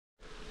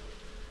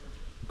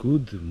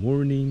Good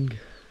morning.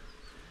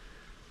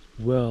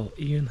 Well,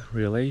 in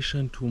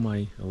relation to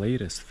my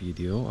latest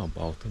video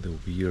about the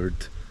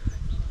weird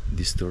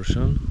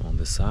distortion on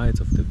the sides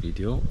of the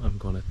video, I'm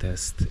gonna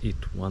test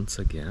it once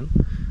again,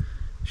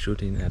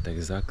 shooting at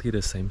exactly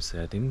the same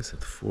settings at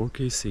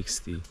 4K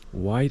 60,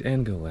 wide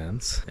angle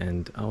lens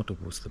and auto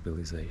boost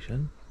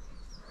stabilization,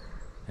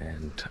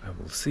 and I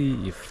will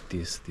see if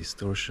this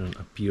distortion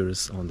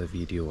appears on the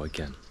video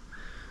again.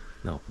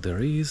 Now,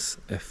 there is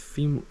a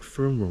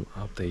firmware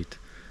update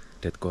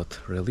that got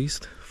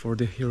released for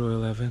the Hero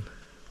 11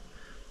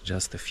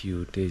 just a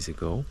few days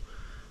ago.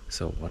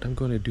 So what I'm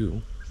gonna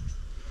do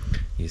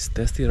is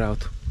test it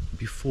out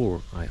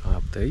before I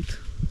update,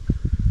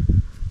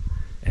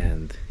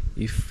 and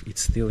if it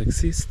still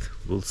exists,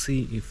 we'll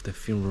see if the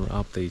firmware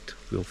update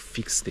will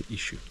fix the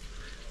issue,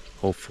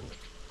 hopefully.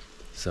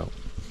 So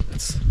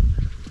let's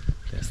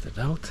test it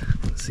out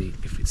and see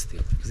if it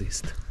still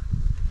exists.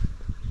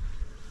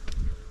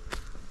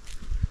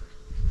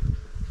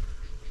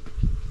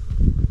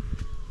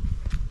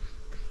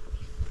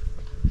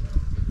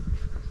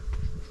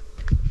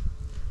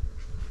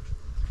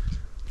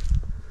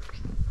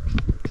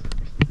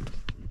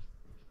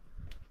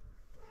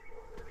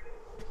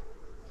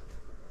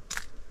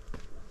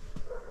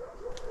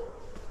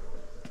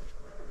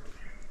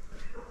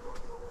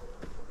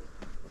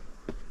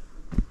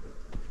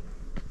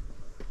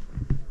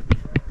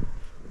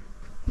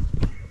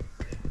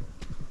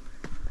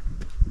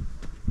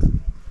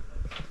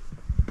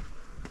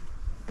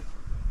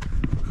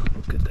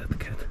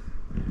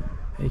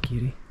 Hey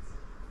kitty,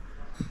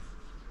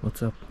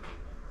 what's up?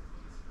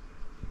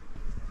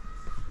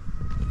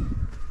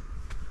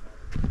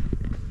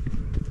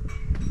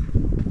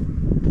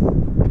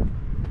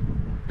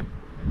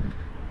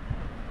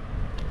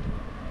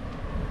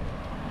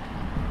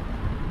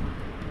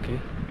 Okay,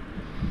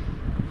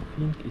 I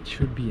think it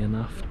should be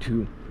enough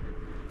to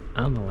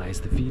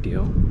analyze the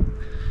video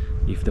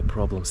if the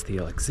problem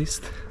still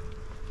exists.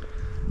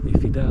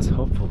 If it does,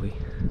 hopefully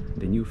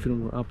the new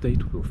firmware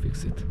update will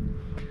fix it.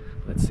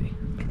 Let's see.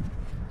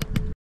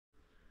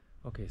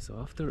 Okay, so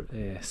after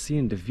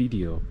seeing the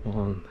video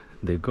on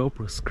the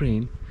GoPro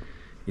screen,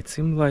 it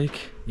seemed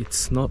like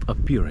it's not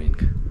appearing.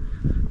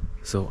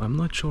 So I'm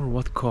not sure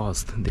what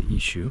caused the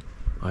issue.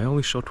 I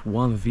only shot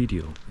one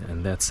video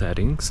in that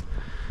settings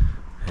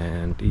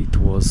and it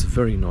was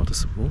very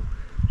noticeable.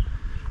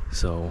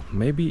 So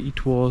maybe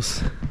it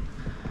was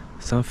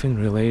something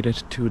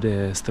related to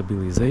the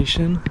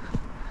stabilization.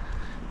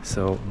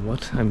 So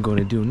what I'm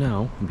gonna do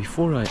now,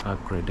 before I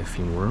upgrade the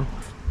firmware,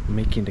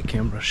 making the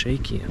camera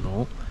shaky and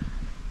all,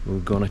 we're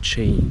gonna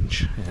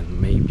change and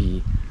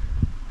maybe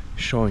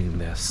showing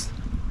this.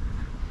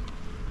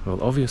 Well,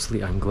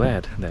 obviously I'm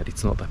glad that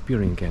it's not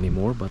appearing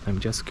anymore, but I'm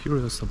just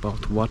curious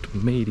about what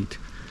made it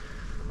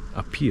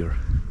appear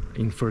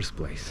in first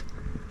place.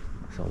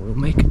 So we'll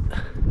make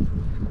a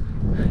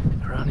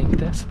running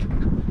test.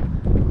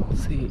 We'll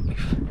see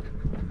if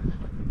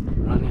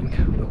running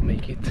will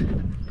make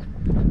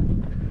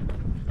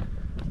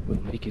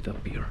it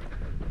appear.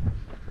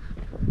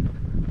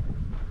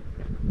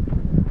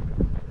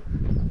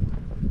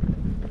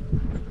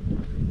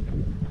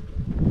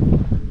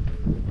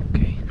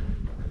 Okay,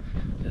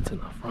 that's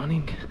enough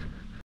running.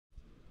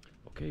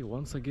 Okay,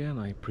 once again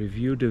I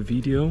previewed the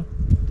video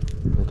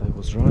that I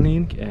was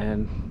running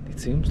and it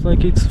seems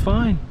like it's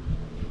fine.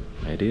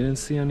 I didn't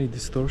see any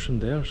distortion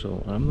there,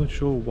 so I'm not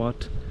sure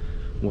what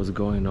was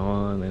going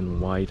on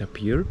and why it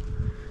appeared,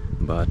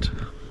 but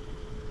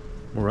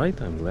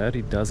alright, I'm glad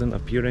it doesn't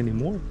appear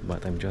anymore,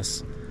 but I'm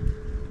just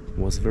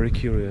was very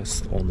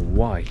curious on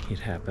why it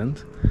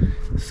happened.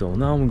 So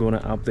now I'm gonna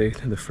update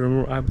the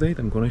firmware update.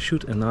 I'm gonna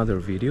shoot another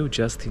video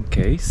just in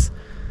case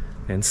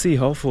and see,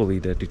 hopefully,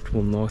 that it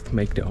will not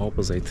make the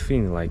opposite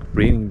thing, like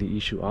bringing the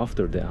issue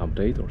after the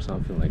update or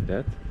something like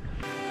that.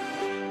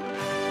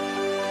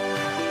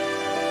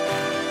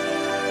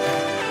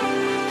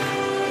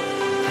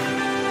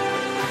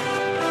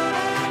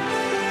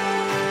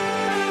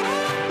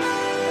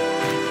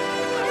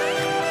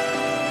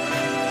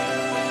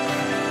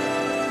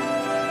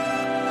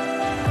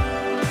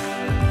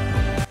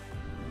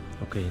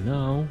 Okay,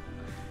 now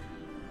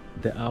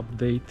the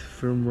update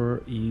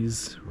firmware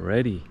is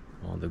ready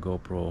on the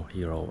GoPro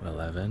Hero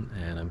 11,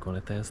 and I'm gonna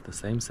test the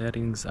same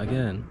settings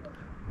again,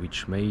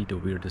 which made the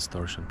weird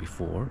distortion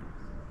before,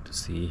 to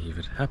see if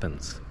it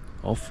happens.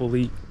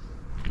 Hopefully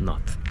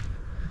not.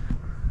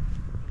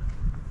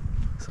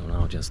 So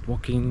now just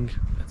walking,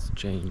 let's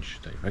change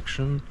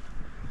direction.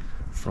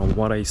 From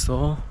what I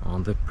saw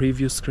on the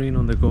previous screen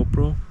on the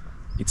GoPro,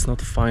 it's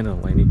not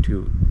final. I need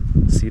to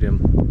see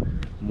them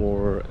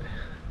more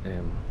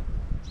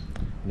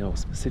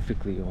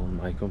specifically on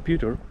my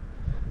computer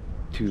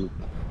to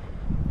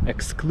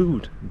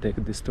exclude the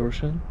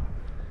distortion,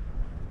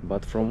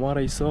 but from what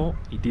I saw,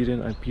 it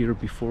didn't appear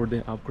before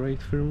the upgrade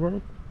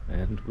firmware,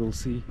 and we'll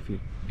see if it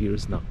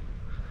appears now.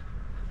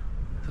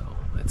 So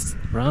let's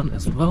run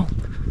as well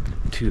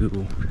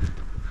to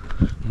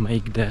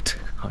make that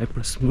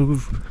hyper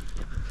smooth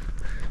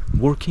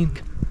working.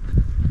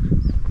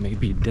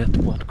 maybe that's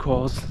what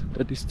caused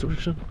the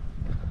distortion,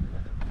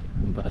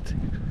 but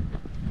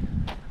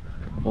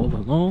all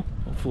in all,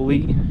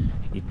 hopefully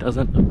it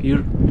doesn't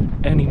appear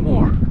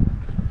anymore.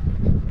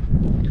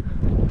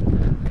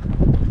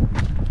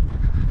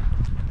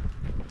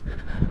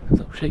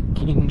 So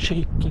shaking,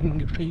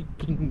 shaking,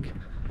 shaking,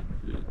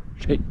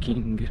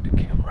 shaking the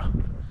camera.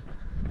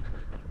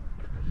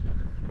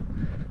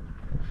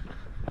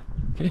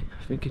 Okay,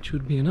 I think it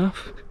should be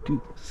enough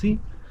to see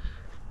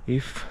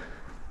if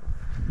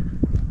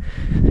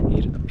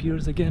it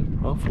appears again.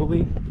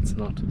 Hopefully it's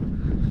not.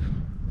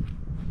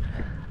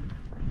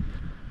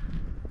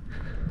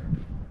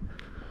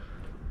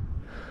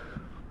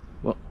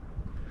 Well,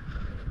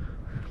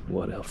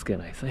 what else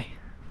can I say?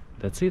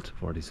 That's it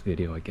for this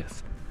video, I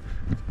guess.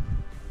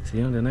 See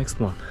you on the next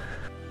one.